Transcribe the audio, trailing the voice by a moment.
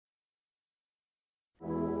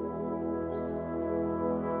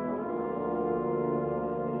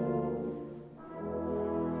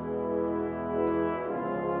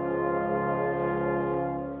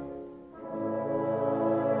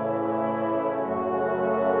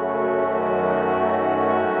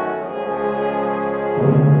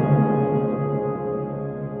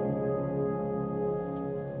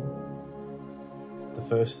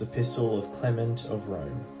First Epistle of Clement of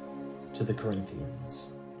Rome, to the Corinthians.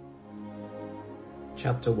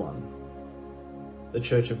 Chapter 1. The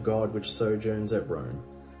Church of God which sojourns at Rome,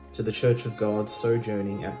 to the Church of God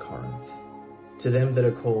sojourning at Corinth, to them that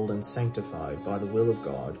are called and sanctified by the will of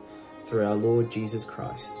God through our Lord Jesus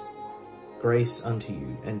Christ, grace unto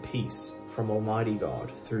you and peace from Almighty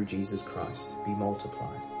God through Jesus Christ be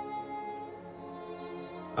multiplied.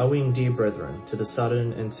 Owing, dear brethren, to the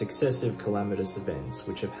sudden and successive calamitous events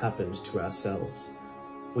which have happened to ourselves,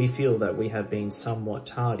 we feel that we have been somewhat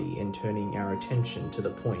tardy in turning our attention to the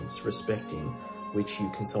points respecting which you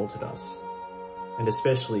consulted us, and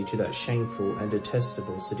especially to that shameful and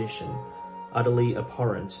detestable sedition, utterly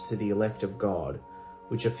abhorrent to the elect of God,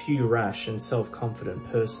 which a few rash and self-confident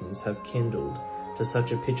persons have kindled to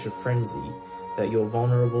such a pitch of frenzy that your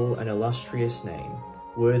vulnerable and illustrious name,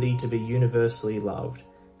 worthy to be universally loved,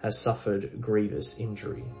 has suffered grievous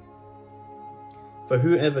injury. For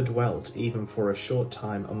who ever dwelt even for a short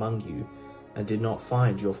time among you, and did not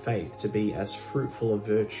find your faith to be as fruitful of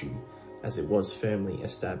virtue as it was firmly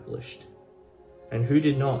established? And who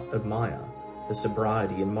did not admire the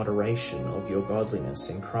sobriety and moderation of your godliness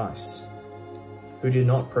in Christ? Who did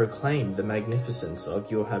not proclaim the magnificence of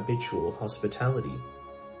your habitual hospitality?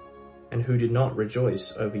 And who did not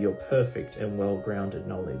rejoice over your perfect and well-grounded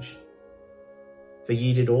knowledge? For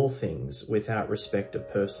ye did all things without respect of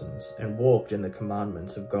persons, and walked in the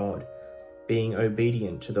commandments of God, being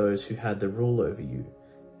obedient to those who had the rule over you,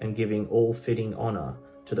 and giving all fitting honour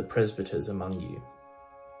to the presbyters among you.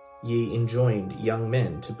 Ye enjoined young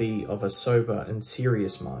men to be of a sober and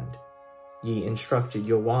serious mind. Ye instructed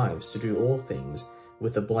your wives to do all things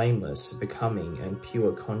with a blameless, becoming, and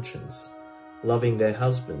pure conscience, loving their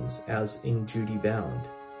husbands as in duty bound.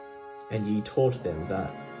 And ye taught them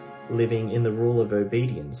that, living in the rule of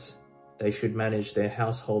obedience, they should manage their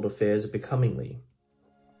household affairs becomingly,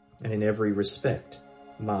 and in every respect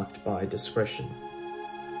marked by discretion.